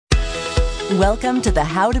Welcome to the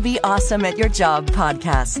How to Be Awesome at Your Job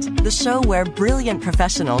podcast, the show where brilliant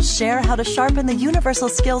professionals share how to sharpen the universal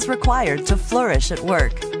skills required to flourish at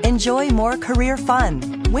work. Enjoy more career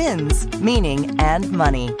fun, wins, meaning, and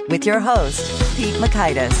money with your host, Pete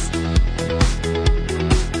Mockaitis.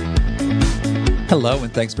 Hello,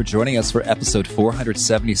 and thanks for joining us for episode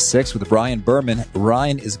 476 with Ryan Berman.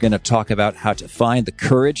 Ryan is going to talk about how to find the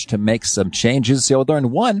courage to make some changes. You'll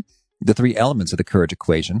learn 1, the 3 elements of the courage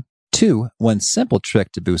equation. 2, one simple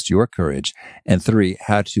trick to boost your courage. And 3,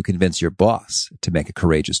 how to convince your boss to make a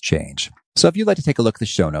courageous change. So if you'd like to take a look at the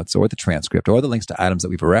show notes or the transcript or the links to items that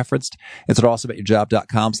we've referenced, it's at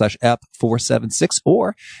awesomeatyourjob.com/ep476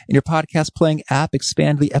 or in your podcast playing app,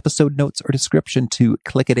 expand the episode notes or description to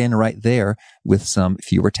click it in right there with some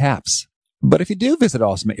fewer taps. But if you do visit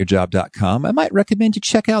awesomeatyourjob.com, I might recommend you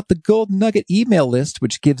check out the Gold Nugget email list,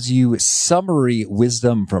 which gives you summary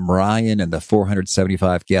wisdom from Ryan and the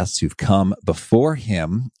 475 guests who've come before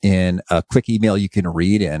him in a quick email you can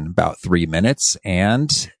read in about 3 minutes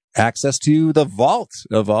and access to the vault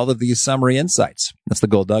of all of these summary insights. That's the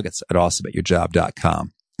Gold Nuggets at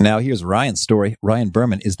awesomeatyourjob.com. Now, here's Ryan's story. Ryan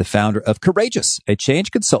Berman is the founder of Courageous, a change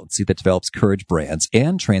consultancy that develops courage brands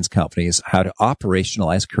and trains companies how to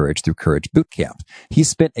operationalize courage through Courage Bootcamp. He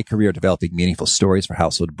spent a career developing meaningful stories for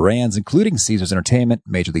household brands, including Caesars Entertainment,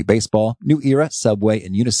 Major League Baseball, New Era, Subway,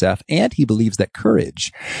 and UNICEF, and he believes that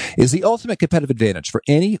courage is the ultimate competitive advantage for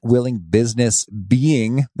any willing business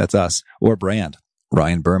being, that's us, or brand.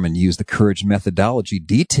 Ryan Berman used the courage methodology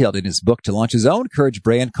detailed in his book to launch his own courage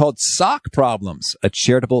brand called Sock Problems, a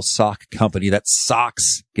charitable sock company that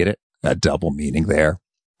socks. Get it? A double meaning there.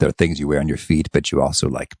 There are things you wear on your feet, but you also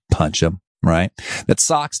punch them, right? That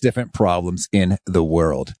socks different problems in the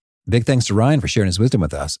world. Big thanks to Ryan for sharing his wisdom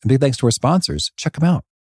with us. And big thanks to our sponsors. Check them out.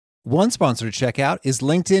 One sponsor to check out is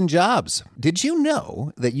LinkedIn Jobs. Did you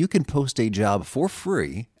know that you can post a job for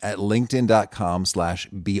free at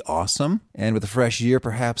linkedin.com/beawesome? And with a fresh year,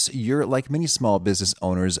 perhaps you're like many small business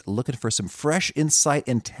owners looking for some fresh insight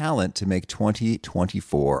and talent to make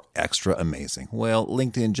 2024 extra amazing. Well,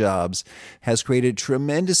 LinkedIn Jobs has created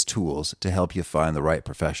tremendous tools to help you find the right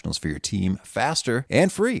professionals for your team faster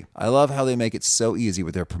and free. I love how they make it so easy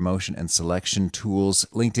with their promotion and selection tools.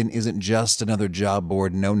 LinkedIn isn't just another job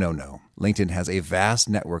board. No. LinkedIn has a vast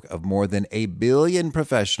network of more than 1 billion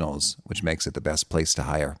professionals, which makes it the best place to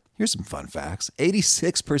hire. Here's some fun facts.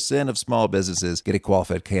 86% of small businesses get a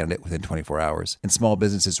qualified candidate within 24 hours, and small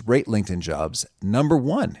businesses rate LinkedIn Jobs number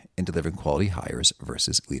 1 in delivering quality hires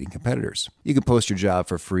versus leading competitors. You can post your job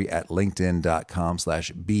for free at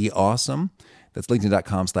linkedin.com/beawesome. That's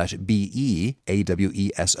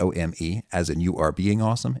linkedin.com/BEAWESOME, as in you are being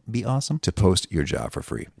awesome, be awesome, to post your job for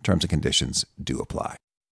free. Terms and conditions do apply.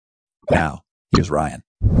 Now, here's Ryan.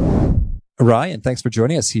 Ryan, thanks for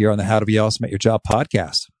joining us here on the How to Be Awesome at Your Job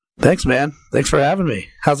podcast. Thanks, man. Thanks for having me.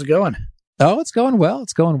 How's it going? Oh, it's going well.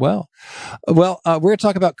 It's going well. Well, we're going to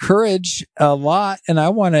talk about courage a lot, and I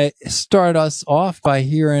want to start us off by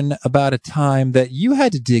hearing about a time that you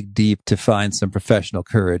had to dig deep to find some professional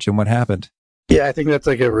courage, and what happened? Yeah, I think that's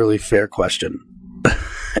a really fair question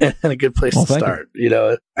and a good place to start.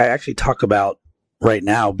 I actually talk about right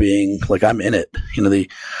now being I'm in it.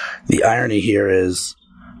 The irony here is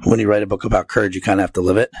when you write a book about courage, you kind of have to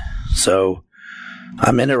live it. So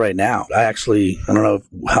I'm in it right now. I don't know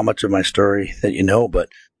how much of my story that you know, but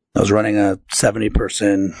I was running a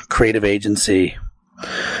 70-person creative agency.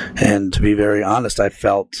 And to be very honest, I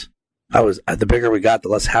felt the bigger we got, the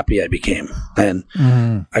less happy I became. And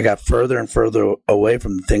I got further and further away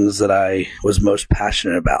from the things that I was most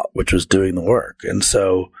passionate about, which was doing the work. And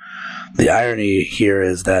so the irony here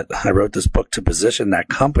is that I wrote this book to position that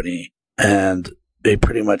company, and it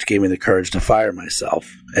pretty much gave me the courage to fire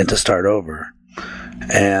myself and to start over.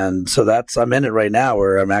 And so I'm in it right now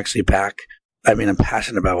where I'm actually back. I mean, I'm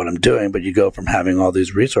passionate about what I'm doing, but you go from having all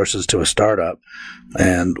these resources to a startup.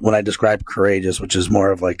 And when I describe Courageous, which is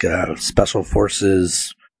more of a special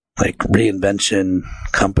forces, reinvention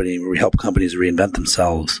company where we help companies reinvent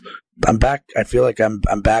themselves, I'm back. I feel like I'm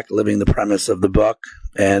back living the premise of the book.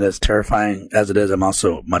 And as terrifying as it is, I'm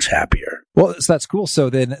also much happier. Well, so that's cool. So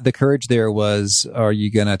then the courage there was, are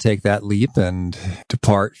you going to take that leap and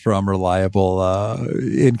depart from reliable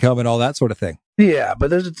income and all that sort of thing? Yeah,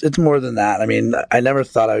 but it's more than that. I mean, I never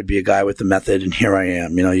thought I would be a guy with a method, and here I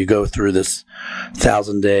am. You go through this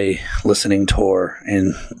 1,000-day listening tour,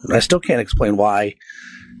 and I still can't explain why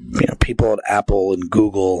people at Apple and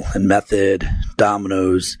Google and Method,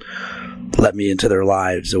 Domino's let me into their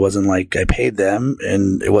lives. It wasn't like I paid them,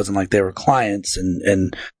 and it wasn't like they were clients,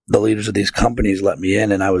 and the leaders of these companies let me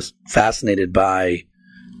in, and I was fascinated by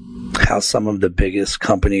how some of the biggest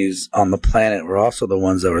companies on the planet were also the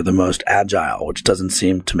ones that were the most agile, which doesn't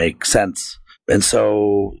seem to make sense. And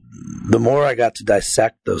so the more I got to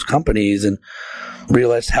dissect those companies and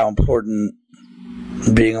realized how important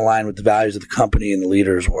being aligned with the values of the company and the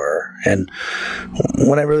leaders were. And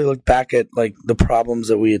when I really looked back at like the problems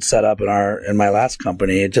that we had set up in my last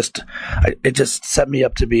company, it just set me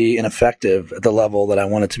up to be ineffective at the level that I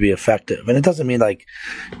wanted to be effective. And it doesn't mean like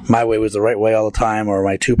my way was the right way all the time, or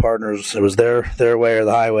my two partners, it was their way or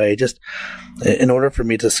the highway. Just in order for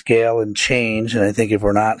me to scale and change, and I think if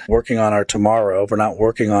we're not working on our tomorrow, if we're not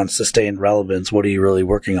working on sustained relevance, what are you really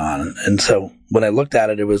working on? And so when I looked at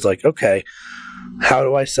it, it was like, okay, how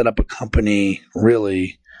do I set up a company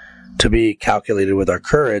really to be calculated with our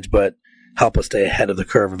courage, but help us stay ahead of the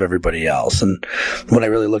curve of everybody else? And when I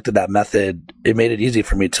really looked at that method, it made it easy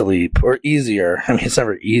for me to leap, or easier. I mean, it's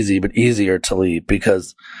never easy, but easier to leap,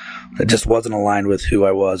 because it just wasn't aligned with who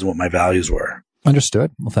I was and what my values were.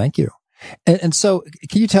 Understood. Well, thank you. And so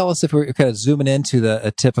can you tell us, if we're kind of zooming into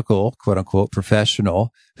a typical quote unquote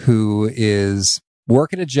professional who is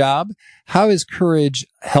working a job, how is courage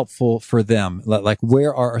helpful for them? Like,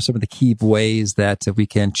 where are some of the key ways that we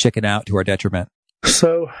can chicken out to our detriment?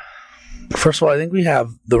 So, first of all, I think we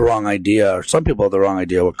have the wrong idea, or some people have the wrong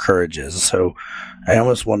idea what courage is. So I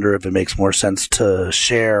almost wonder if it makes more sense to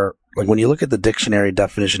share, like when you look at the dictionary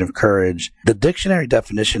definition of courage, the dictionary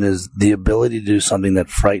definition is the ability to do something that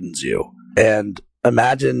frightens you. And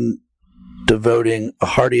imagine devoting a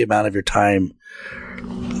hearty amount of your time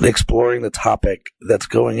exploring the topic that's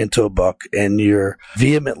going into a book, and you're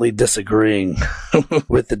vehemently disagreeing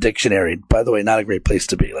with the dictionary. By the way, not a great place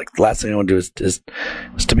to be. Like, the last thing I want to do is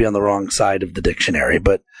to be on the wrong side of the dictionary.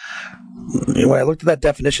 But when I looked at that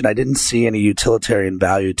definition, I didn't see any utilitarian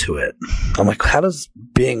value to it. I'm like, how does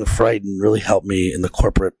being frightened really help me in the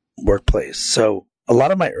corporate workplace? So a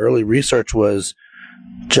lot of my early research was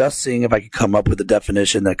just seeing if I could come up with a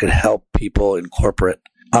definition that could help people in corporate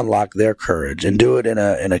unlock their courage and do it in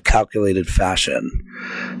a calculated fashion.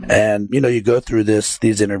 And, you know, you go through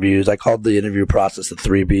these interviews. I called the interview process the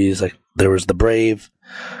 3 Bs. Like, there was the brave,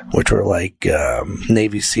 which were like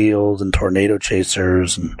Navy SEALs and tornado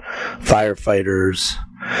chasers and firefighters.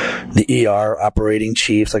 The ER operating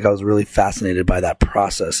chiefs, like, I was really fascinated by that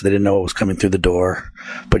process. They didn't know what was coming through the door,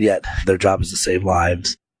 but yet their job is to save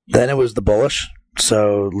lives. Then it was the bullish,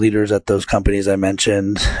 so leaders at those companies I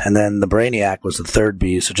mentioned. And then the brainiac was the 3rd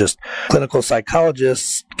B, so just clinical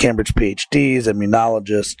psychologists, Cambridge PhDs,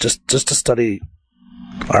 immunologists, just to study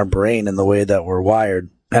our brain and the way that we're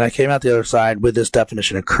wired. And I came out the other side with this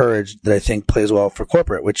definition of courage that I think plays well for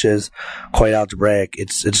corporate, which is quite algebraic.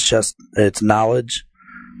 It's knowledge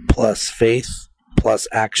plus faith plus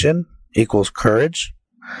action equals courage.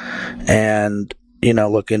 And, you know,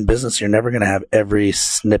 look, in business, you're never going to have every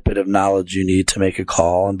snippet of knowledge you need to make a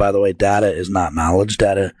call. And by the way, data is not knowledge.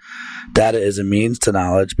 Data is a means to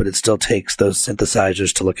knowledge, but it still takes those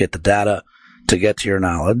synthesizers to look at the data to get to your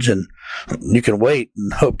knowledge. And you can wait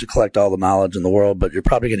and hope to collect all the knowledge in the world, but you're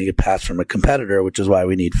probably going to get passed from a competitor, which is why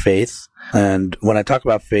we need faith. And when I talk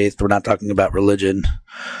about faith, we're not talking about religion.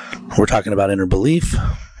 We're talking about inner belief.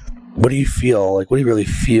 What do you feel? Like, what do you really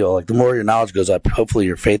feel? Like, the more your knowledge goes up, hopefully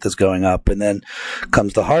your faith is going up. And then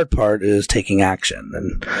comes the hard part, is taking action.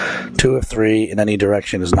 And 2 of 3 in any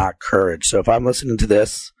direction is not courage. So if I'm listening to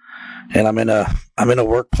this and I'm in a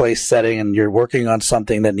workplace setting and you're working on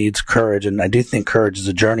something that needs courage, and I do think courage is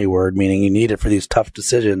a journey word, meaning you need it for these tough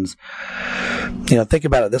decisions. You know, think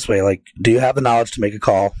about it this way. Like, do you have the knowledge to make a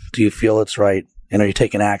call? Do you feel it's right? And are you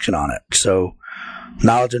taking action on it? So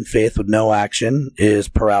knowledge and faith with no action is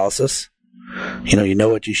paralysis. You know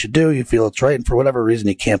what you should do, you feel it's right, and for whatever reason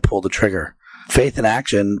you can't pull the trigger. Faith and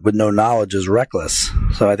action with no knowledge is reckless.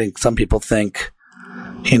 So I think some people think,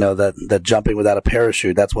 that jumping without a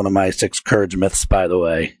parachute, that's one of my 6 courage myths, by the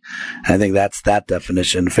way. And I think that's that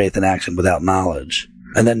definition, faith and action without knowledge.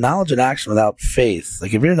 And then knowledge and action without faith.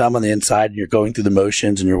 Like, if you're numb on the inside and you're going through the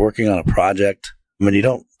motions and you're working on a project, when you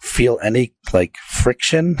don't feel any like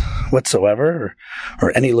friction whatsoever,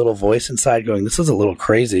 or any little voice inside going, this is a little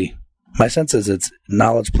crazy. My sense is it's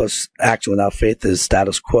knowledge plus action without faith is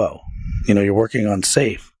status quo. You're working on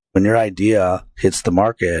safe. When your idea hits the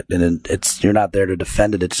market and you're not there to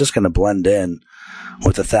defend it, it's just going to blend in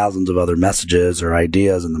with the thousands of other messages or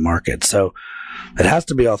ideas in the market. So it has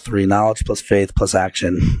to be all 3. Knowledge plus faith plus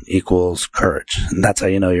action equals courage. And that's how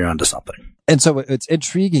you know you're onto something. And so what's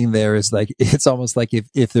intriguing there is, like, it's almost like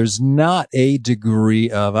if there's not a degree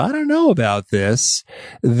of, I don't know about this,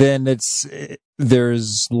 then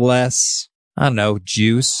there's less, I don't know,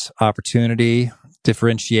 juice, opportunity,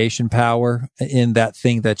 differentiation power in that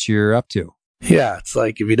thing that you're up to. Yeah, it's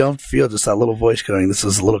like if you don't feel just that little voice going, "This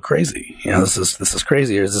is a little crazy," this is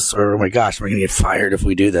crazy, or or oh my gosh, we're going to get fired if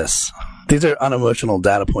we do this. These are unemotional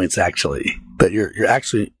data points, actually, that you're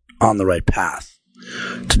actually on the right path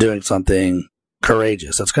to doing something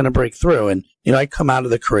courageous that's going to break through. And I come out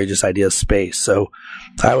of the courageous idea space, so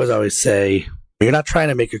I always say, you're not trying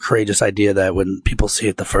to make a courageous idea that when people see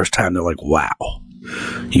it the first time, they're like, "Wow."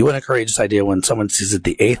 You want a courageous idea when someone sees it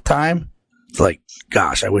the 8th time, it's like,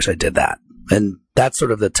 "Gosh, I wish I did that." And that's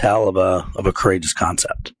sort of the tell of a courageous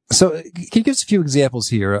concept. So can you give us a few examples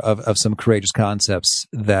here of some courageous concepts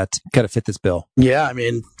that kind of fit this bill? Yeah, I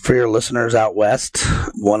mean, for your listeners out west,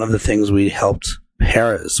 one of the things we helped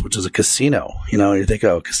Harrah's, which is a casino. You think,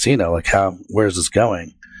 oh, casino, like where's this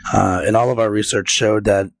going? And all of our research showed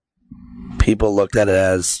that people looked at it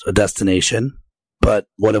as a destination, but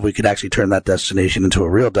what if we could actually turn that destination into a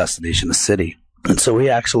real destination, a city? And so we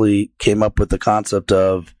actually came up with the concept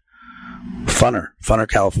of Funner,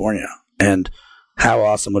 California. And how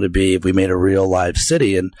awesome would it be if we made a real live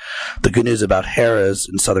city? And the good news about Harrah's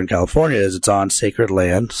in Southern California is it's on sacred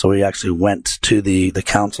land. So we actually went to the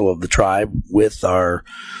council of the tribe with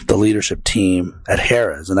the leadership team at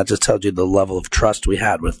Harrah's. And that just tells you the level of trust we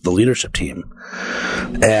had with the leadership team,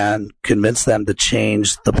 and convinced them to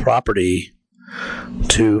change the property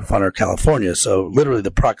to Funner, California. So literally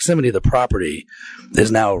the proximity of the property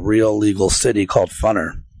is now a real legal city called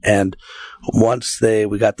Funner. And once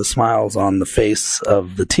we got the smiles on the face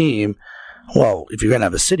of the team, well, if you're going to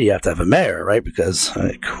have a city, you have to have a mayor, right? Because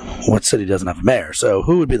what city doesn't have a mayor? So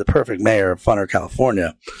who would be the perfect mayor of Funner,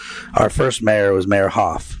 California? Our first mayor was Mayor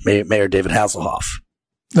Hoff, Mayor David Hasselhoff.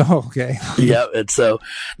 Oh, okay. Yeah. And so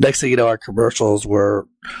next thing you know, our commercials were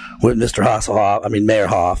with Mr. Hasselhoff, Mayor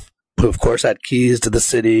Hoff, who of course had keys to the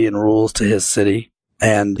city and rules to his city.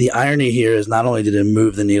 And the irony here is not only did it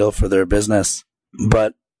move the needle for their business,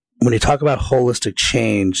 but when you talk about holistic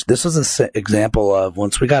change, this was an example of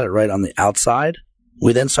once we got it right on the outside,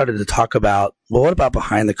 we then started to talk about, well, what about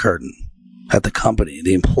behind the curtain at the company,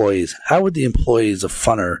 the employees? How would the employees of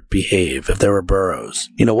Funner behave if there were boroughs?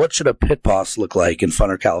 What should a pit boss look like in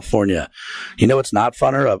Funner, California? It's not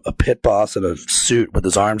Funner, a pit boss in a suit with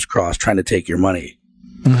his arms crossed trying to take your money.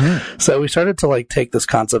 Mm-hmm. So we started to take this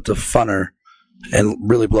concept of Funner and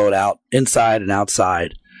really blow it out inside and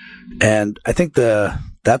outside. And I think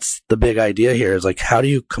that's the big idea here is how do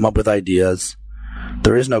you come up with ideas?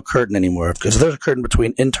 There is no curtain anymore, because if there's a curtain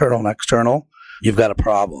between internal and external, you've got a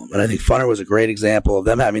problem. And I think Funner was a great example of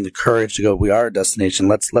them having the courage to go, we are a destination.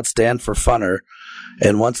 Let's stand for Funner.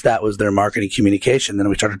 And once that was their marketing communication, then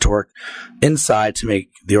we started to work inside to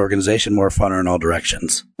make the organization more Funner in all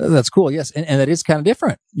directions. That's cool. Yes. And that is kind of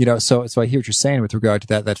different, so I hear what you're saying with regard to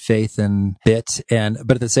that faith and bit.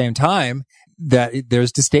 But at the same time, that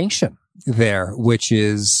there's distinction there, which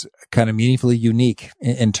is kind of meaningfully unique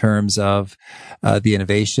in terms of the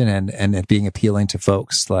innovation and it being appealing to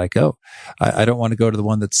folks like, oh, I don't want to go to the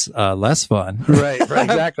one that's less fun. Right,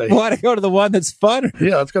 exactly. I want to go to the one that's funner.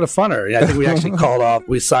 Yeah, let's go to Funner. Yeah, I think we actually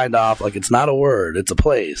we signed off it's not a word, it's a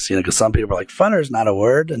place, because some people are like, Funner is not a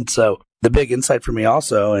word. And so the big insight for me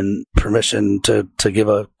also, and permission to give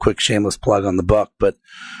a quick shameless plug on the book, but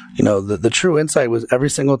the true insight was every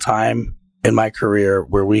single time in my career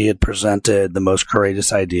where we had presented the most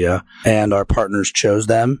courageous idea and our partners chose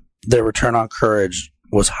them, their return on courage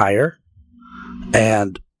was higher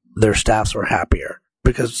and their staffs were happier,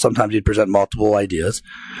 because sometimes you'd present multiple ideas.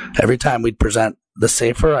 Every time we'd present the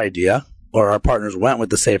safer idea, or our partners went with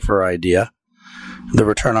the safer idea, the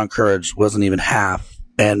return on courage wasn't even half.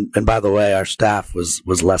 And by the way, our staff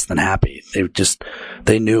was less than happy.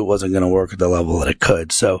 They knew it wasn't going to work at the level that it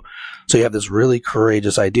could. So you have this really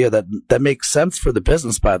courageous idea that makes sense for the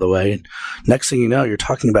business, by the way. And next thing you know, you're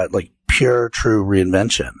talking about pure, true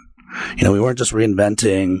reinvention. We weren't just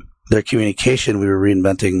reinventing their communication. We were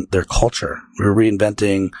reinventing their culture. We were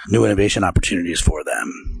reinventing new innovation opportunities for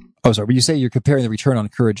them. Oh, sorry. When you say you're comparing the return on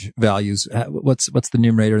courage values, what's the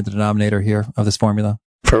numerator and the denominator here of this formula?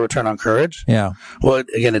 For return on courage? Yeah. Well,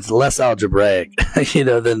 again, it's less algebraic,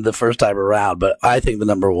 than the first time around. But I think the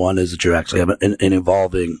number one is that you actually have an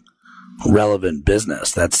evolving, relevant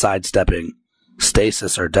business that's sidestepping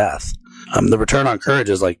stasis or death. The return on courage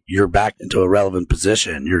is you're back into a relevant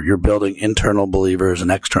position. You're building internal believers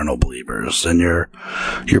and external believers, and you're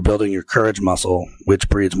building your courage muscle, which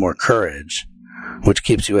breeds more courage, which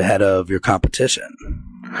keeps you ahead of your competition.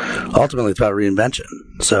 Ultimately, it's about reinvention.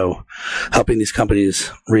 So helping these companies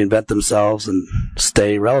reinvent themselves and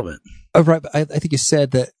stay relevant. Oh, right. I think you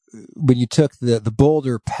said that when you took the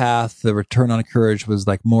bolder path, the return on courage was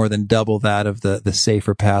more than double that of the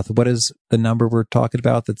safer path. What is the number we're talking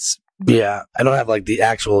about that's Yeah, I don't have like the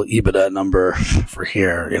actual EBITDA number for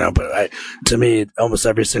here, but to me, almost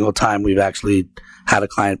every single time we've actually had a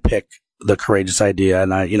client pick the courageous idea,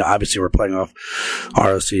 and obviously we're playing off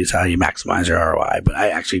ROCs, how you maximize your ROI, but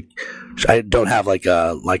I don't have like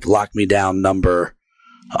a lock me down number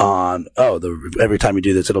on, every time you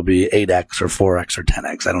do this, it'll be 8x or 4x or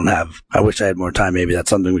 10x. I wish I had more time. Maybe that's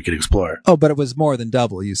something we could explore. Oh, but it was more than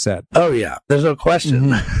double, you said. Oh yeah. There's no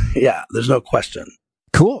question. Mm-hmm. Yeah. There's no question.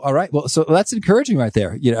 Cool. All right. Well, so that's encouraging right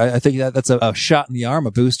there. I think that's a shot in the arm,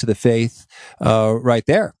 a boost to the faith, right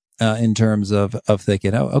there. In terms of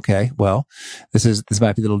thinking, okay, well, this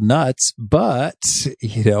might be a little nuts, but,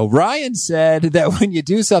 Ryan said that when you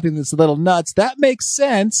do something that's a little nuts, that makes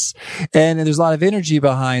sense. And there's a lot of energy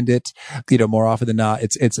behind it. More often than not,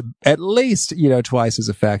 it's at least, twice as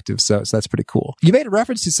effective. So that's pretty cool. You made a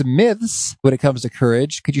reference to some myths when it comes to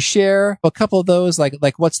courage. Could you share a couple of those? Like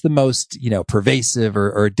what's the most, pervasive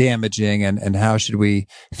or damaging, and how should we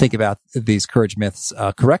think about these courage myths,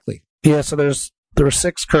 correctly? Yeah. So there were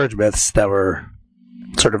 6 courage myths that were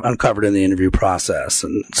sort of uncovered in the interview process.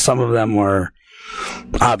 And some of them were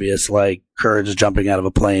obvious, like courage is jumping out of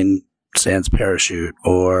a plane sans parachute,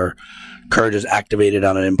 or courage is activated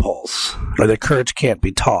on an impulse, or that courage can't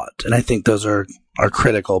be taught. And I think those are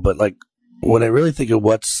critical. But like, when I really think of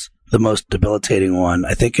what's the most debilitating one,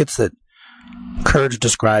 I think it's that courage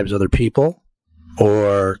describes other people,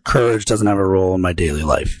 or courage doesn't have a role in my daily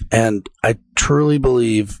life. And I truly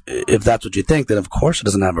believe if that's what you think, then of course it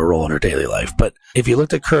doesn't have a role in our daily life. But if you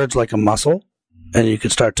looked at courage like a muscle, and you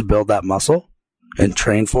could start to build that muscle and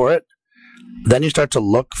train for it, then you start to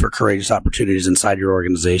look for courageous opportunities inside your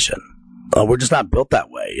organization. We're just not built that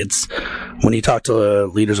way. It's when you talk to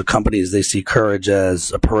leaders of companies, they see courage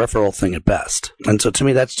as a peripheral thing at best. And so to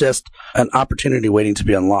me, that's just an opportunity waiting to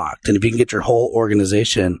be unlocked. And if you can get your whole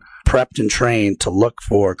organization prepped and trained to look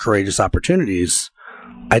for courageous opportunities,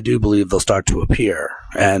 I do believe they'll start to appear.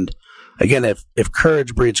 And again, if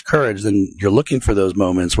courage breeds courage, then you're looking for those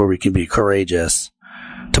moments where we can be courageous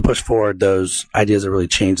to push forward those ideas that really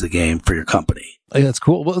change the game for your company. That's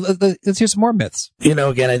cool. Well, let's hear some more myths.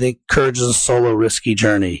 Again, I think courage is a solo, risky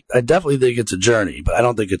journey. I definitely think it's a journey, but I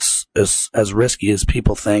don't think it's as risky as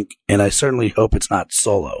people think. And I certainly hope it's not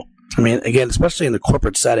solo. I mean, again, especially in the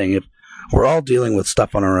corporate setting, if we're all dealing with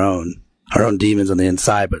stuff on our own demons on the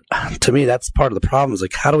inside. But to me, that's part of the problem, is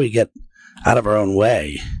like, how do we get out of our own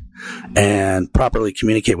way and properly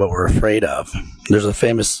communicate what we're afraid of? There's a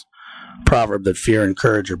famous proverb that fear and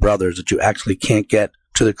courage are brothers, that you actually can't get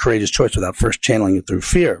to the courageous choice without first channeling it through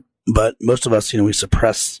fear. But most of us, we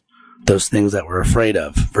suppress those things that we're afraid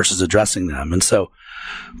of versus addressing them. And so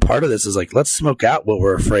part of this is like, let's smoke out what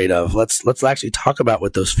we're afraid of. Let's actually talk about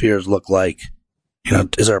what those fears look like.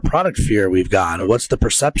 Is there a product fear we've got? What's the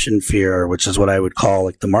perception fear, which is what I would call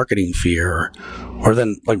like the marketing fear? Or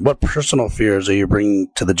then like, what personal fears are you bringing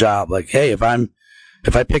to the job? Like, hey, if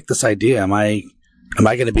I pick this idea, am I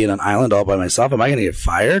going to be in an island all by myself? Am I going to get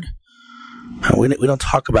fired? We don't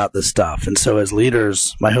talk about this stuff. And so as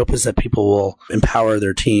leaders, my hope is that people will empower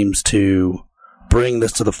their teams to bring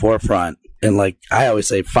this to the forefront. And like I always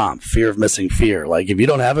say, FOMP, fear of missing fear. Like if you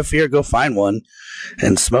don't have a fear, go find one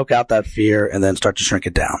and smoke out that fear and then start to shrink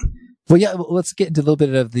it down. Well, yeah, let's get into a little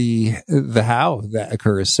bit of the how that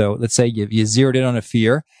occurs. So let's say you zeroed in on a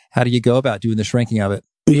fear. How do you go about doing the shrinking of it?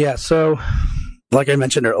 Yeah. So like I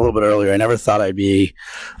mentioned a little bit earlier, I never thought I'd be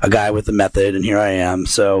a guy with a method, and here I am.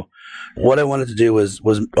 So what I wanted to do was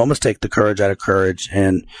almost take the courage out of courage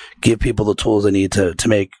and give people the tools they need to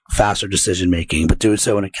make faster decision making, but do it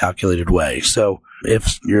so in a calculated way. So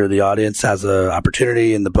if the audience has an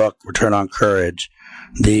opportunity in the book, Return on Courage,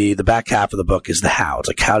 the back half of the book is the how. It's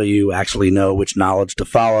like, how do you actually know which knowledge to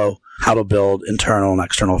follow, how to build internal and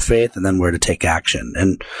external faith, and then where to take action.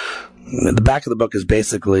 And the back of the book is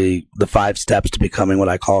basically the 5 steps to becoming what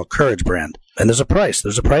I call a courage brand. And there's a price.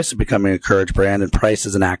 There's a price to becoming a courage brand, and PRICE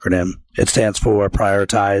is an acronym. It stands for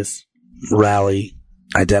prioritize, rally,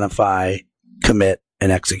 identify, commit,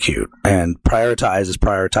 and execute. And prioritize is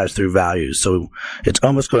prioritize through values. So it's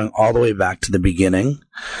almost going all the way back to the beginning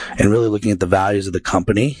and really looking at the values of the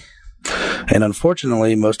company. And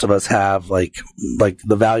unfortunately, most of us have like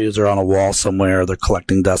the values are on a wall somewhere. They're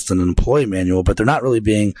collecting dust in an employee manual, but they're not really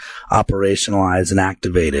being operationalized and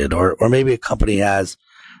activated. Or maybe a company has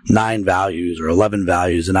 9 values or 11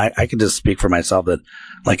 values. And I can just speak for myself that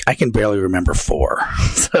like I can barely remember 4.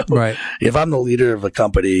 So right. If I'm the leader of a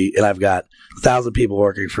company and I've got 1,000 people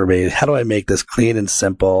working for me, how do I make this clean and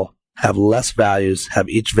simple, have less values, have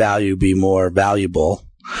each value be more valuable?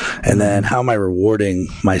 And then how am I rewarding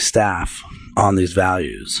my staff on these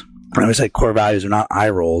values? I always say core values are not eye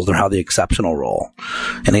rolls, they're how the exceptional roll.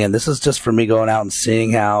 And again, this is just for me going out and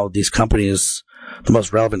seeing how these companies, the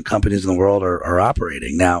most relevant companies in the world are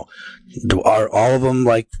operating. Now, are all of them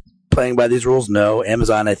like playing by these rules? No.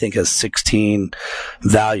 Amazon, I think, has 16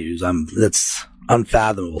 values. That's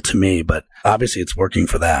unfathomable to me, but obviously it's working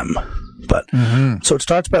for them. But so it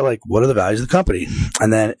starts by like, what are the values of the company?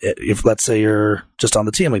 And then if let's say you're just on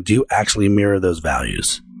the team, like, do you actually mirror those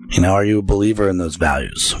values? Are you a believer in those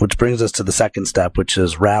values? Which brings us to the second step, which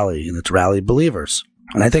is rally, and it's rally believers.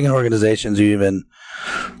 And I think in organizations, you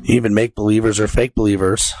even make believers or fake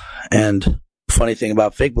believers. And the funny thing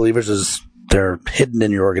about fake believers is they're hidden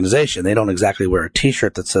in your organization. They don't exactly wear a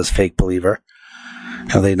t-shirt that says fake believer.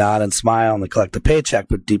 They nod and smile and they collect a paycheck,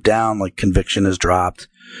 but deep down, like, conviction is dropped.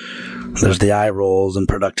 There's the eye rolls and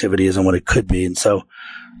productivity isn't what it could be. And so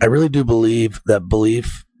I really do believe that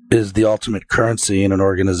belief is the ultimate currency in an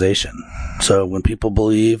organization. So when people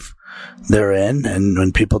believe, they're in, and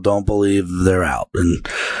when people don't believe, they're out. And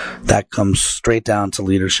that comes straight down to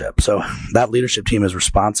leadership. So that leadership team is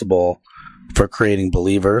responsible for creating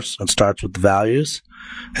believers. It starts with the values.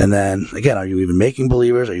 And then again, are you even making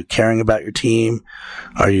believers? Are you caring about your team?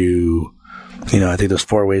 Are you, I think there's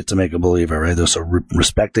 4 ways to make a believer, right? There's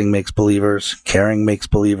respecting makes believers, caring makes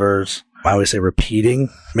believers. I always say repeating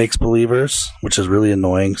makes believers, which is really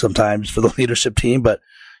annoying sometimes for the leadership team, but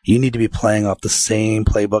you need to be playing off the same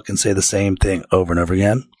playbook and say the same thing over and over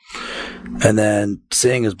again. And then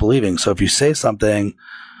seeing is believing. So if you say something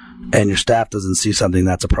and your staff doesn't see something,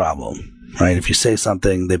 that's a problem, right? If you say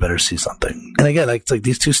something, they better see something. And again, it's like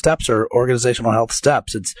these 2 steps are organizational health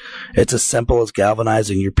steps. It's as simple as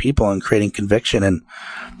galvanizing your people and creating conviction. And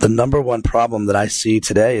the number one problem that I see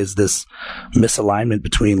today is this misalignment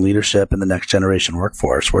between leadership and the next generation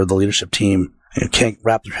workforce, where the leadership team can't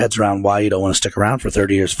wrap their heads around why you don't want to stick around for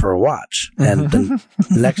 30 years for a watch. And the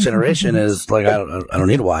next generation is like, I don't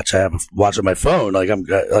need a watch. I have a watch on my phone.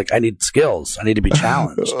 I need skills. I need to be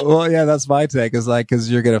challenged. Well, yeah, that's my take, is like, cause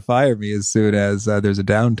you're going to fire me as soon as there's a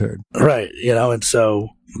downturn. Right. And so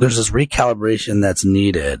there's this recalibration that's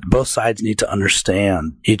needed. Both sides need to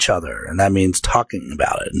understand each other. And that means talking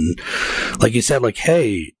about it. And like you said, like,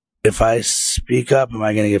 hey, if I speak up, am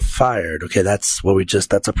I going to get fired? Okay, that's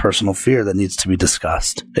a personal fear that needs to be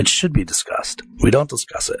discussed. It should be discussed. We don't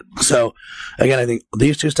discuss it. So again, I think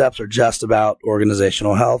these 2 steps are just about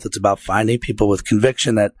organizational health. It's about finding people with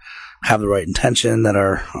conviction that have the right intention, that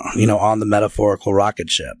are, on the metaphorical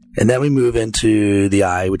rocket ship. And then we move into the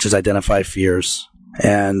I, which is identify fears.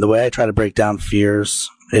 And the way I try to break down fears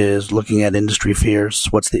is looking at industry fears.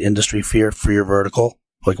 What's the industry fear for your vertical?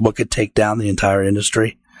 Like, what could take down the entire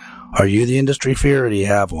industry? Are you the industry fear, or do you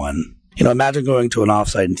have one? Imagine going to an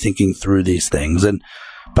offsite and thinking through these things. And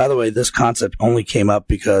by the way, this concept only came up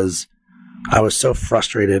because I was so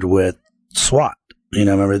frustrated with SWOT.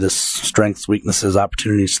 Remember this: strengths, weaknesses,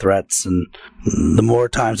 opportunities, threats. And the more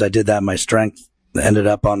times I did that, my strength ended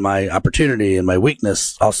up on my opportunity, and my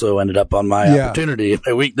weakness also ended up on my opportunity, and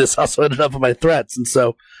my weakness also ended up on my threats. And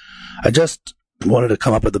so I just wanted to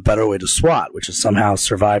come up with a better way to SWOT, which has somehow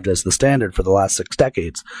survived as the standard for the last 6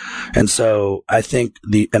 decades. And so I think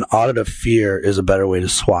an audit of fear is a better way to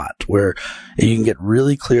SWOT, where you can get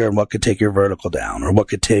really clear on what could take your vertical down, or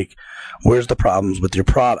where's the problems with your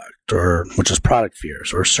product, or which is product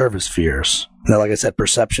fears, or service fears. And then, like I said,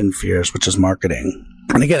 perception fears, which is marketing.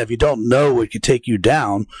 And again, if you don't know what could take you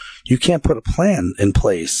down, you can't put a plan in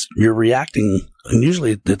place. You're reacting, and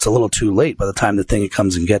usually it's a little too late by the time the thing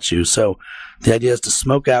comes and gets you. So the idea is to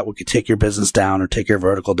smoke out what could take your business down or take your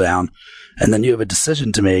vertical down, and then you have a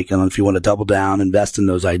decision to make on if you want to double down, invest in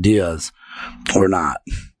those ideas or not.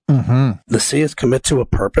 The C is commit to a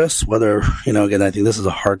purpose, whether, again, I think this is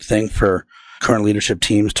a hard thing for current leadership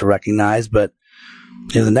teams to recognize, but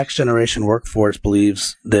the next generation workforce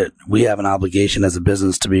believes that we have an obligation as a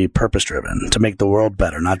business to be purpose-driven, to make the world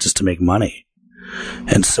better, not just to make money.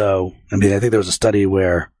 And so, I think there was a study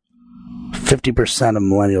where 50% of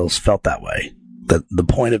millennials felt that way, that the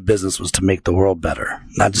point of business was to make the world better,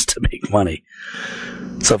 not just to make money.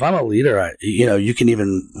 So if I'm a leader, you can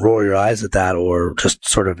even roll your eyes at that, or just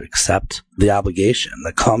sort of accept the obligation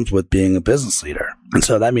that comes with being a business leader. And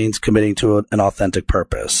so that means committing to an authentic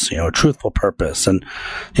purpose, a truthful purpose. And,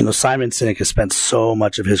 Simon Sinek has spent so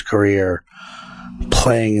much of his career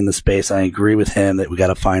playing in the space. I agree with him that we got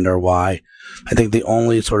to find our why. I think the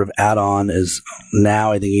only sort of add-on is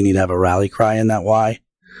now I think you need to have a rally cry in that why.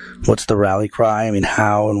 What's the rally cry?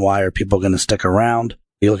 How and why are people going to stick around?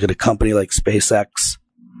 You look at a company like SpaceX,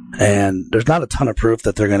 and there's not a ton of proof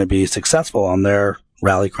that they're going to be successful on their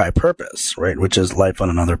rally cry purpose, right? Which is life on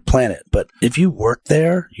another planet. But if you work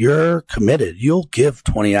there, you're committed. You'll give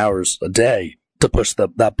 20 hours a day to push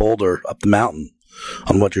that boulder up the mountain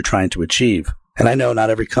on what you're trying to achieve. And I know not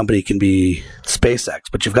every company can be SpaceX,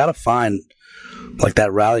 but you've got to find like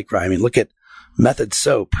that rally cry. I mean, look at Method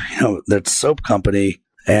Soap, that soap company,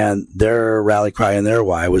 and their rally cry and their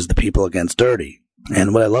why was the people against dirty.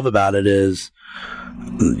 And what I love about it is,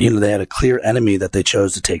 they had a clear enemy that they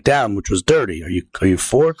chose to take down, which was dirty. Are you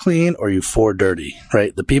for clean or are you for dirty,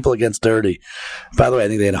 right? The people against dirty. By the way, I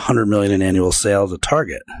think they had 100 million in annual sales at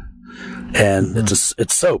Target. And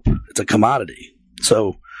it's soap. It's a commodity.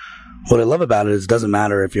 So what I love about it is it doesn't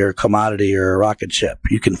matter if you're a commodity or a rocket ship.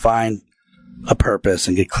 You can find a purpose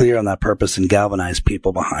and get clear on that purpose and galvanize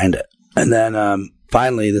people behind it. And then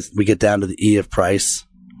finally, we get down to the E of Price,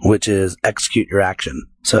 which is execute your action.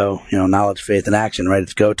 So, knowledge, faith, and action, right?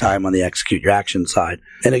 It's go time on the execute your action side.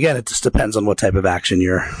 And again, it just depends on what type of action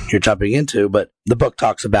you're jumping into. But the book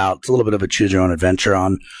talks about, it's a little bit of a choose your own adventure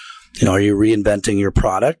on, are you reinventing your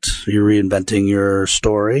product? Are you reinventing your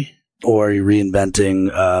story? Or are you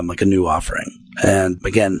reinventing like a new offering? And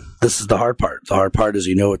again, this is the hard part. The hard part is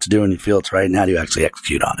you know what to do and you feel it's right, and how do you actually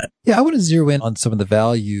execute on it? Yeah, I want to zero in on some of the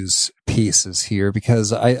values pieces here,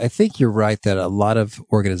 because I think you're right that a lot of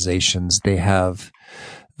organizations, they have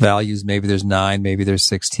values. Maybe there's 9, maybe there's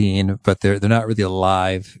 16, but they're not really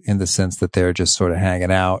alive in the sense that they're just sort of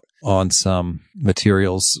hanging out on some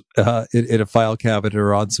materials in a file cabinet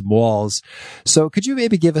or on some walls. So could you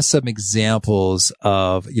maybe give us some examples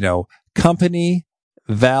of, company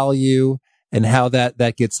value and how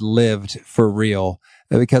that gets lived for real?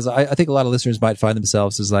 Because I think a lot of listeners might find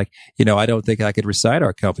themselves as like, I don't think I could recite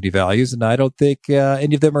our company values, and I don't think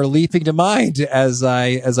any of them are leaping to mind as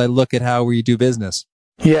I look at how we do business.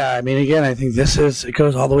 Yeah, I mean, again, I think it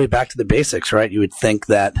goes all the way back to the basics, right? You would think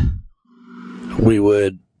that we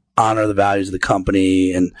would honor the values of the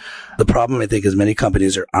company. And the problem, I think, is many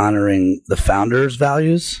companies are honoring the founder's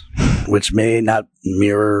values, which may not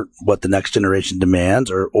mirror what the next generation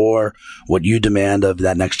demands or what you demand of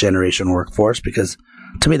that next generation workforce. Because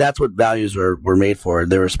to me, that's what values were made for.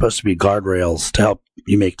 They were supposed to be guardrails to help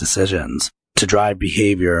you make decisions, to drive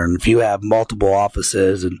behavior. And if you have multiple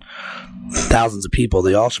offices and thousands of people,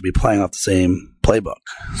 they all should be playing off the same playbook.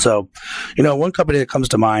 So, one company that comes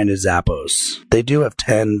to mind is Zappos. They do have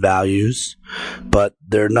 10 values, but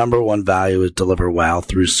their number one value is deliver wow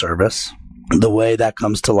through service. The way that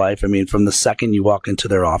comes to life, I mean, from the second you walk into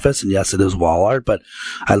their office, and yes, it is wall art, but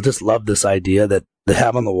I just love this idea that they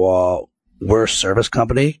have on the wall, we're a service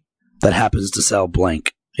company that happens to sell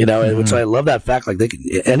blank. Which I love that fact. Like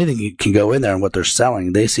anything can go in there and what they're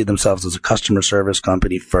selling. They see themselves as a customer service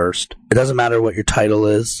company first. It doesn't matter what your title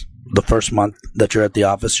is. The first month that you're at the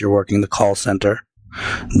office, you're working the call center.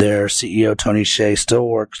 Their CEO, Tony Hsieh, still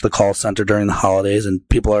works the call center during the holidays, and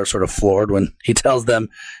people are sort of floored when he tells them,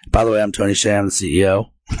 by the way, I'm Tony Hsieh, I'm the CEO.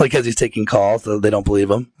 Like, as he's taking calls, so they don't believe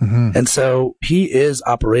him. Mm-hmm. And so he is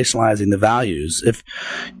operationalizing the values. If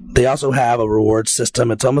they also have a reward system,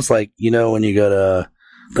 it's almost like, when you go to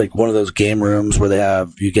like one of those game rooms where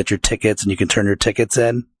you get your tickets and you can turn your tickets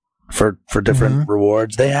in for different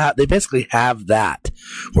rewards. They basically have that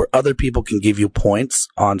where other people can give you points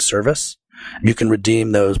on service. You can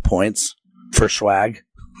redeem those points for swag.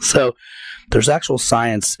 So there's actual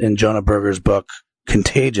science in Jonah Berger's book,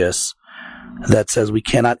 Contagious, that says we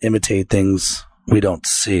cannot imitate things we don't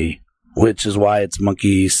see, which is why it's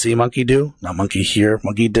monkey see, monkey do, not monkey hear,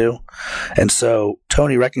 monkey do. And so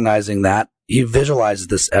Tony, recognizing that, he visualizes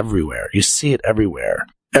this everywhere. You see it everywhere.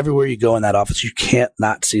 Everywhere you go in that office, you can't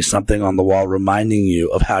not see something on the wall reminding you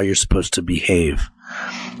of how you're supposed to behave.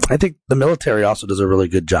 I think the military also does a really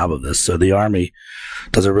good job of this. So the Army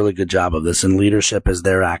does a really good job of this, and leadership is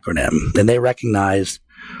their acronym. And they recognize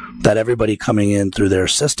that everybody coming in through their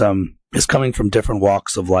system is coming from different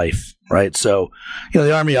walks of life, right? So,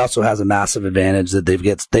 the Army also has a massive advantage that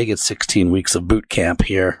they get 16 weeks of boot camp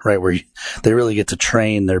here, right? Where they really get to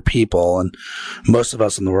train their people. And most of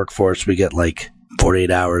us in the workforce, we get like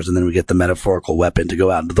 48 hours, and then we get the metaphorical weapon to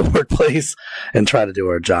go out into the workplace and try to do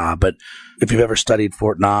our job. But if you've ever studied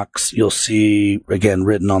Fort Knox, you'll see, again,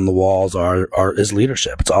 written on the walls is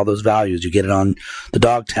leadership. It's all those values. You get it on the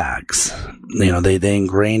dog tags. They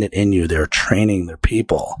ingrain it in you. They're training their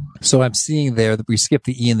people. So I'm seeing there that we skip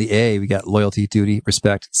the E and the A. We got loyalty, duty,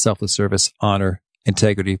 respect, selfless service, honor,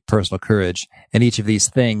 integrity, personal courage. And each of these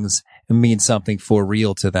things means something for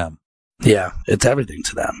real to them. Yeah, it's everything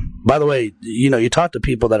to them. By the way, you talk to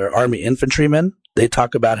people that are Army infantrymen, they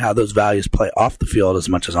talk about how those values play off the field as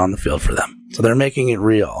much as on the field for them. So they're making it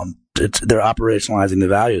real. they're operationalizing the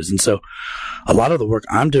values. And so a lot of the work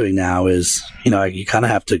I'm doing now is, you kind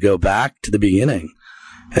of have to go back to the beginning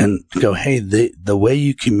and go, hey, the way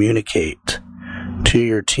you communicate to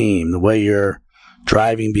your team, the way you're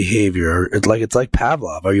driving behavior, it's like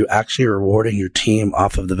Pavlov. Are you actually rewarding your team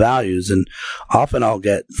off of the values? And often I'll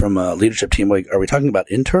get from a leadership team, like, are we talking about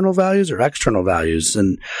internal values or external values?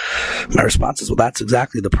 And my response is, well, that's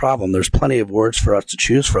exactly the problem. There's plenty of words for us to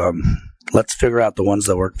choose from. Let's figure out the ones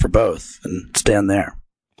that work for both and stand there.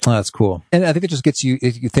 Oh, that's cool. And I think it just gets you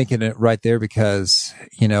thinking it right there because,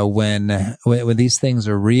 when these things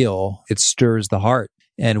are real, it stirs the heart.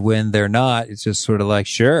 And when they're not, it's just sort of like,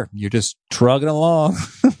 sure, you're just trugging along.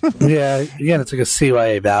 Yeah. Again, it's like a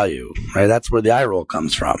CYA value, right? That's where the eye roll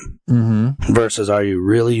comes from. Mm-hmm. Versus are you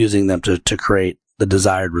really using them to create the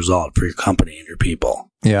desired result for your company and your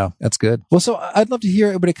people? Yeah, that's good. Well, so I'd love to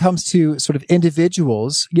hear when it comes to sort of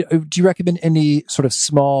individuals, do you recommend any sort of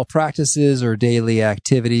small practices or daily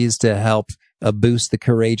activities to help boost the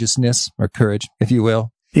courageousness or courage, if you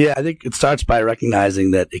will? Yeah, I think it starts by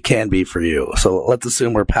recognizing that it can be for you. So let's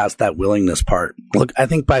assume we're past that willingness part. Look, I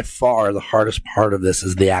think by far the hardest part of this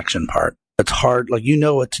is the action part. It's hard. Like,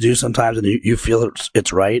 what to do sometimes and you feel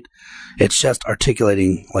it's right. It's just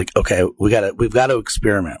articulating like, okay, we've got to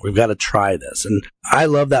experiment. We've got to try this. And I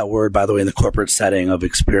love that word, by the way, in the corporate setting of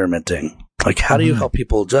experimenting. Like, how do you help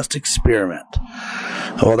people just experiment?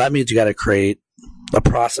 Well, that means you got to create a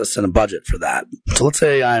process and a budget for that. So let's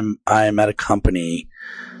say I'm at a company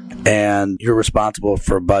and you're responsible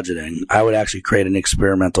for budgeting. I would actually create an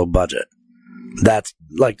experimental budget. That's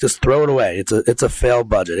like, just throw it away. It's a failed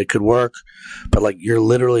budget. It could work, but like, you're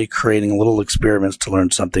literally creating little experiments to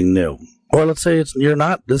learn something new. Or let's say this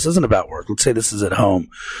isn't about work. Let's say this is at home.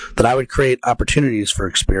 Then I would create opportunities for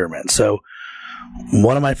experiment. So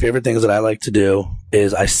one of my favorite things that I like to do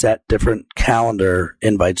is I set different calendar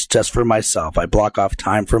invites just for myself. I block off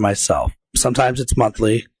time for myself. Sometimes it's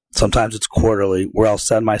monthly. Sometimes it's quarterly, where I'll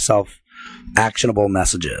send myself actionable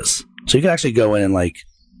messages. So you can actually go in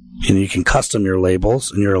and you can custom your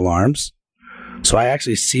labels and your alarms. So I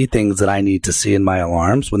actually see things that I need to see in my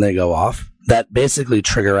alarms when they go off that basically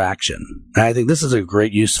trigger action. And I think this is a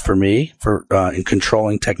great use for me in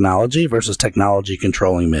controlling technology versus technology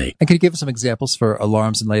controlling me. And can you give us some examples for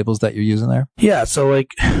alarms and labels that you're using there? Yeah. So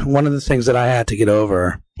one of the things that I had to get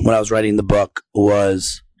over when I was writing the book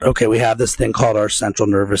was, okay, we have this thing called our central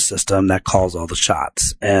nervous system that calls all the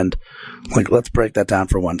shots. And let's break that down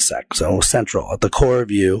for 1 sec. So central, at the core of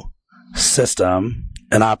you, system,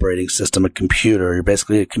 an operating system, a computer. You're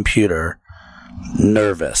basically a computer.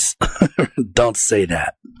 Nervous. Don't say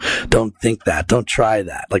that. Don't think that. Don't try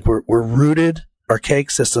that. We're rooted, archaic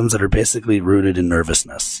systems that are basically rooted in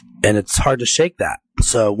nervousness. And it's hard to shake that.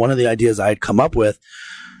 So one of the ideas I had come up with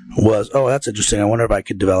was, oh, that's interesting. I wonder if I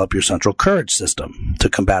could develop your central courage system to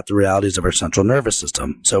combat the realities of our central nervous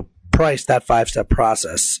system. So Price, that 5-step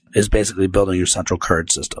process is basically building your central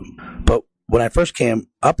courage system. But when I first came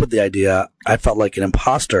up with the idea, I felt like an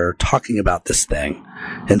imposter talking about this thing.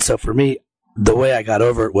 And so for me, the way I got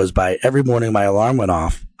over it was by every morning my alarm went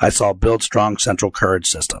off, I saw build strong central courage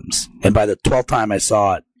systems. And by the 12th time I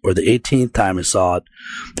saw it, or the 18th time I saw it,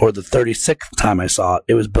 or the 36th time I saw it,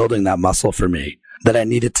 it was building that muscle for me that I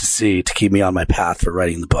needed to see to keep me on my path for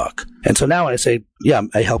writing the book. And so now when I say, yeah,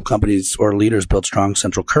 I help companies or leaders build strong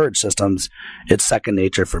central courage systems, it's second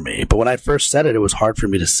nature for me. But when I first said it, it was hard for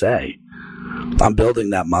me to say. I'm building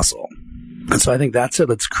that muscle. And so I think that's it.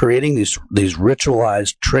 It's creating these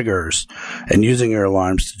ritualized triggers and using your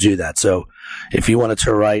alarms to do that. So if you wanted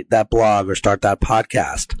to write that blog or start that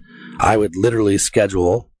podcast, I would literally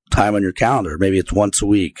schedule time on your calendar. Maybe it's once a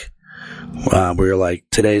week where you're like,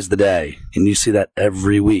 today's the day. And you see that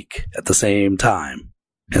every week at the same time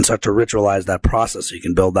and start to ritualize that process so you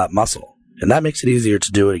can build that muscle. And that makes it easier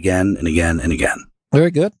to do it again and again and again.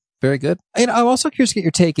 Very good. Very good. And I'm also curious to get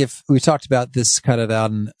your take if we talked about this kind of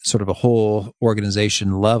on sort of a whole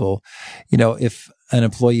organization level. If an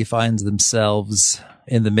employee finds themselves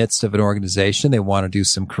in the midst of an organization, they want to do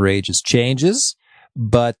some courageous changes,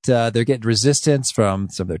 but they're getting resistance from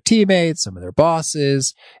some of their teammates, some of their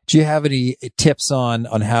bosses. Do you have any tips on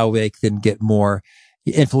how they can get more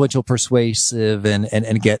influential, persuasive,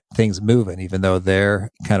 and get things moving, even though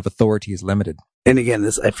their kind of authority is limited? And again,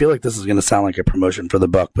 I feel like this is going to sound like a promotion for the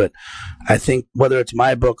book, but I think whether it's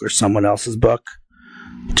my book or someone else's book,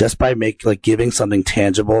 just by giving something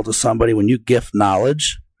tangible to somebody, when you gift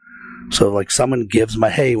knowledge, so someone gives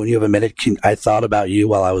hey, when you have a minute, I thought about you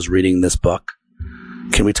while I was reading this book.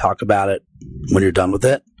 Can we talk about it when you're done with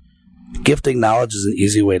it? Gifting knowledge is an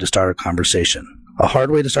easy way to start a conversation. A hard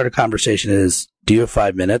way to start a conversation is, do you have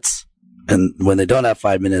 5 minutes? And when they don't have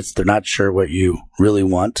 5 minutes, they're not sure what you really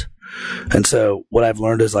want. And so what I've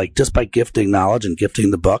learned is like just by gifting knowledge and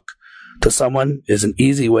gifting the book to someone is an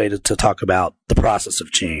easy way to talk about the process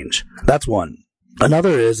of change. That's one.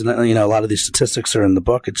 Another is, and a lot of these statistics are in the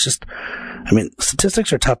book. It's just,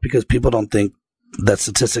 statistics are tough because people don't think that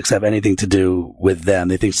statistics have anything to do with them.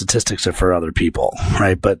 They think statistics are for other people,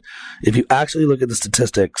 right? But if you actually look at the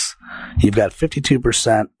statistics, you've got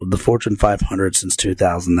 52% of the Fortune 500 since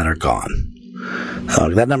 2000 that are gone.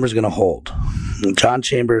 That number is going to hold. John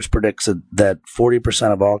Chambers predicts that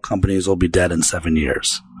 40% of all companies will be dead in 7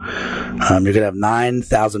 years. You're going to have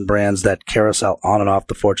 9,000 brands that carousel on and off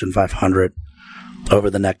the Fortune 500 over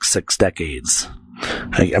the next 6 decades.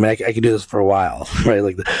 I can do this for a while, right?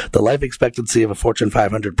 Like the life expectancy of a Fortune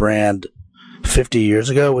 500 brand 50 years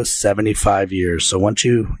ago was 75 years. So once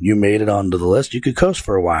you made it onto the list, you could coast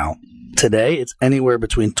for a while. Today, it's anywhere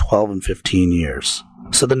between 12 and 15 years.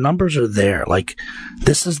 So the numbers are there. Like,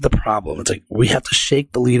 this is the problem. It's like we have to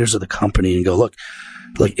shake the leaders of the company and go, look,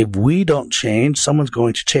 like if we don't change, someone's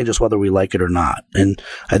going to change us whether we like it or not. And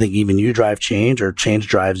I think even you drive change or change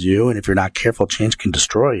drives you. And if you're not careful, change can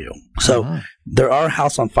destroy you. So there are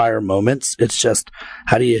house on fire moments. It's just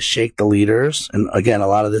how do you shake the leaders? And again, a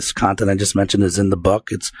lot of this content I just mentioned is in the book.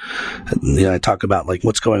 It's, I talk about like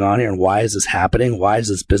what's going on here and why is this happening? Why is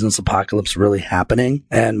this business apocalypse really happening?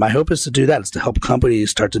 And my hope is to do that. It's to help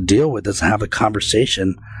companies start to deal with this and have a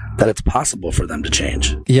conversation that it's possible for them to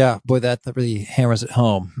change. Yeah, boy, that really hammers it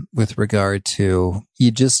home with regard to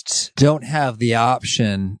you just don't have the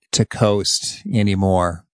option to coast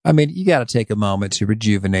anymore. I mean, you got to take a moment to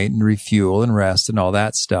rejuvenate and refuel and rest and all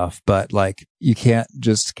that stuff. But like, you can't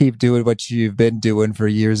just keep doing what you've been doing for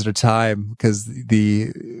years at a time because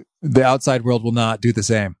the outside world will not do the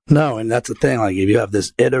same. No, and that's the thing. Like, if you have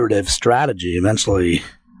this iterative strategy, eventually,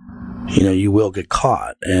 you will get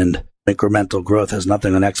caught. And incremental growth has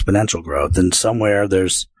nothing on exponential growth. And somewhere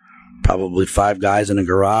there's probably 5 guys in a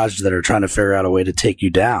garage that are trying to figure out a way to take you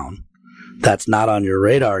down. That's not on your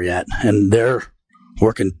radar yet. And they're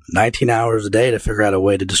working 19 hours a day to figure out a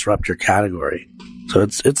way to disrupt your category. So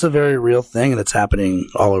it's a very real thing, and it's happening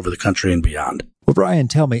all over the country and beyond. Well, Brian,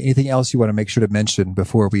 tell me, anything else you want to make sure to mention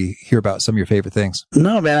before we hear about some of your favorite things?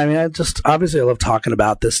 No, man. I love talking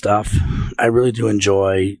about this stuff. I really do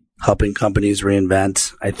enjoy helping companies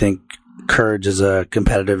reinvent. I think courage is a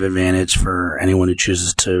competitive advantage for anyone who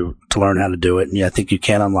chooses to learn how to do it. And I think you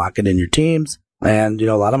can unlock it in your teams. And,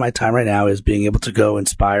 a lot of my time right now is being able to go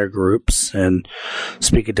inspire groups and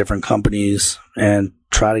speak at different companies and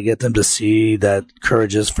try to get them to see that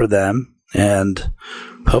courage is for them. And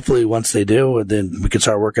hopefully once they do, then we can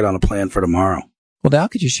start working on a plan for tomorrow. Well, now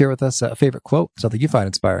could you share with us a favorite quote, something you find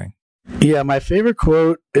inspiring? Yeah, my favorite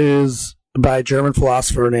quote is by a German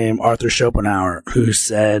philosopher named Arthur Schopenhauer, who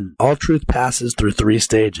said, all truth passes through 3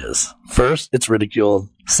 stages. First, it's ridiculed.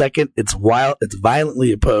 Second, it's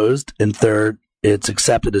violently opposed. And third, it's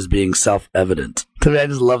accepted as being self-evident. To me, I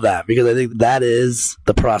just love that because I think that is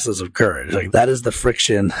the process of courage. Like, that is the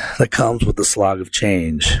friction that comes with the slog of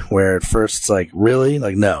change, where at first it's like, really?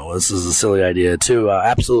 Like, no, this is a silly idea. 2,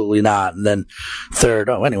 absolutely not. And then third,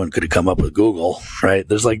 anyone could have come up with Google, right?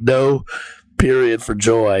 There's like no period for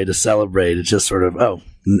joy to celebrate. It's just sort of,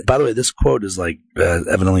 by the way, this quote is like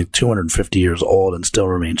evidently 250 years old and still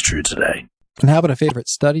remains true today. And how about a favorite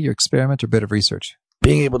study or experiment or bit of research?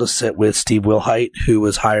 Being able to sit with Steve Wilhite, who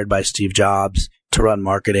was hired by Steve Jobs to run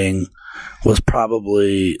marketing, was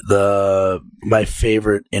probably my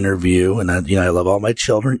favorite interview. And I love all my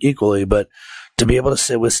children equally, but to be able to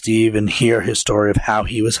sit with Steve and hear his story of how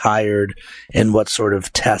he was hired and what sort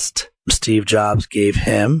of test Steve Jobs gave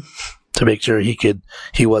him to make sure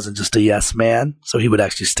he wasn't just a yes man, so he would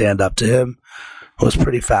actually stand up to him, was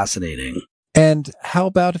pretty fascinating. And how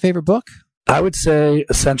about a favorite book? I would say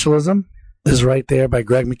Essentialism is right there by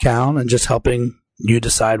Greg McKeown, and just helping you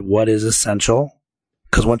decide what is essential.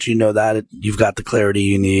 Because once you know that, you've got the clarity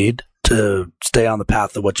you need to stay on the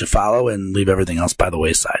path of what you follow and leave everything else by the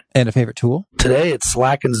wayside. And a favorite tool? Today, it's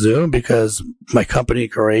Slack and Zoom because my company,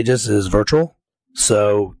 Courageous, is virtual.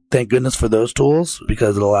 So thank goodness for those tools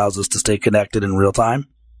because it allows us to stay connected in real time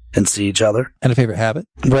and see each other. And a favorite habit?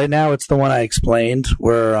 Right now, it's the one I explained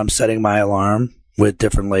where I'm setting my alarm with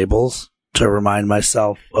different labels to remind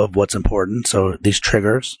myself of what's important. So these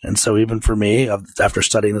triggers. And so even for me, after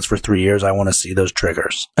studying this for 3 years, I want to see those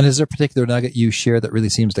triggers. And is there a particular nugget you share that really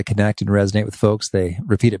seems to connect and resonate with folks? They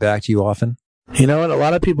repeat it back to you often? You know what? A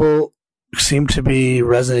lot of people seem to be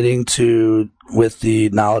resonating with the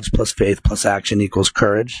knowledge plus faith plus action equals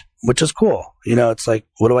courage, which is cool. It's like,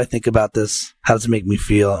 what do I think about this? How does it make me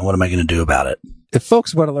feel? And what am I going to do about it? If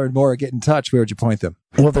folks want to learn more or get in touch, where would you point them?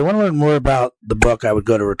 Well, if they want to learn more about the book, I would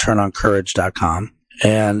go to returnoncourage.com.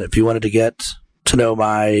 And if you wanted to get to know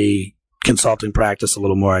my consulting practice a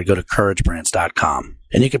little more, I'd go to couragebrands.com.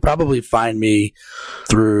 And you could probably find me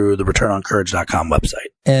through the returnoncourage.com website.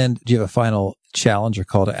 And do you have a final challenge or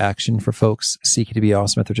call to action for folks seeking to be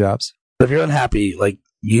awesome at their jobs? If you're unhappy,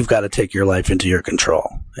 you've got to take your life into your control.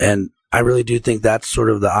 And I really do think that's sort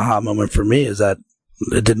of the aha moment for me, is that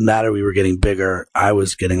it didn't matter. We were getting bigger. I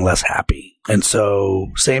was getting less happy. And so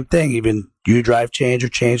same thing, even you drive change or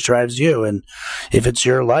change drives you. And if it's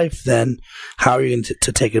your life, then how are you going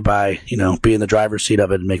to take it by, be in the driver's seat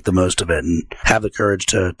of it and make the most of it and have the courage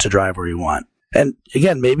to drive where you want? And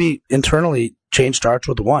again, maybe internally change starts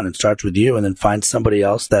with one. It starts with you, and then find somebody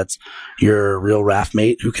else that's your real raft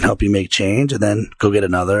mate who can help you make change, and then go get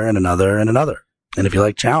another and another and another. And if you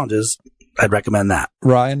like challenges, I'd recommend that.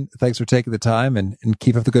 Ryan, thanks for taking the time and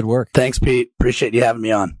keep up the good work. Thanks, Pete. Appreciate you having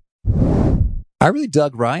me on. I really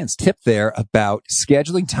dug Ryan's tip there about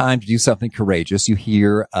scheduling time to do something courageous. You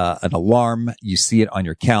hear an alarm, you see it on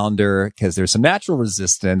your calendar because there's some natural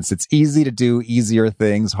resistance. It's easy to do easier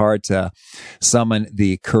things, hard to summon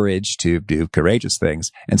the courage to do courageous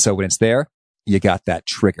things. And so when it's there, you got that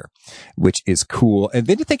trigger, which is cool. And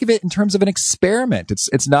then to think of it in terms of an experiment.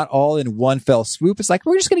 It's not all in one fell swoop. It's like,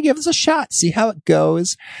 we're just going to give this a shot, see how it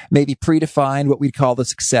goes, maybe predefine what we'd call the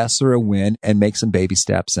success or a win, and make some baby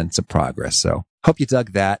steps and some progress. So hope you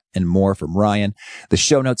dug that and more from Ryan. The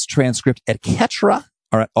show notes, transcript, etc.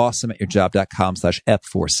 are at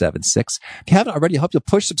awesomeatyourjob.com/F476. If you haven't already, I hope you'll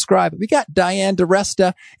push subscribe. We got Diane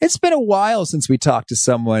DiResta. It's been a while since we talked to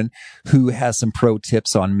someone who has some pro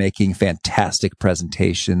tips on making fantastic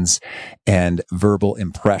presentations and verbal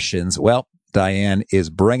impressions. Well, Diane is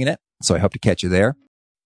bringing it, so I hope to catch you there.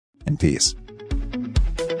 And peace.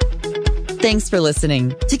 Thanks for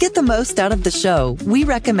listening. To get the most out of the show, we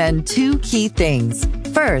recommend 2 key things.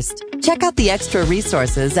 First, check out the extra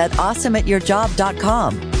resources at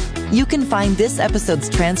awesomeatyourjob.com. You can find this episode's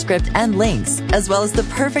transcript and links, as well as the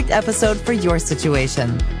perfect episode for your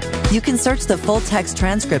situation. You can search the full-text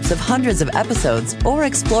transcripts of hundreds of episodes or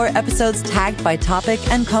explore episodes tagged by topic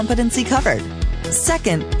and competency covered.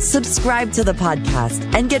 Second, subscribe to the podcast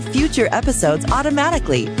and get future episodes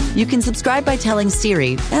automatically. You can subscribe by telling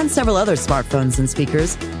Siri and several other smartphones and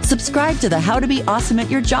speakers, subscribe to the How to Be Awesome at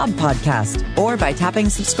Your Job podcast, or by tapping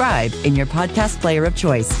subscribe in your podcast player of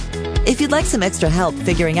choice. If you'd like some extra help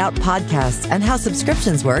figuring out podcasts and how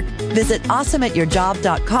subscriptions work, visit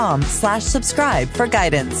awesomeatyourjob.com/subscribe for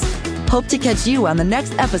guidance. Hope to catch you on the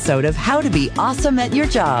next episode of How to Be Awesome at Your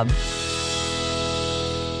Job.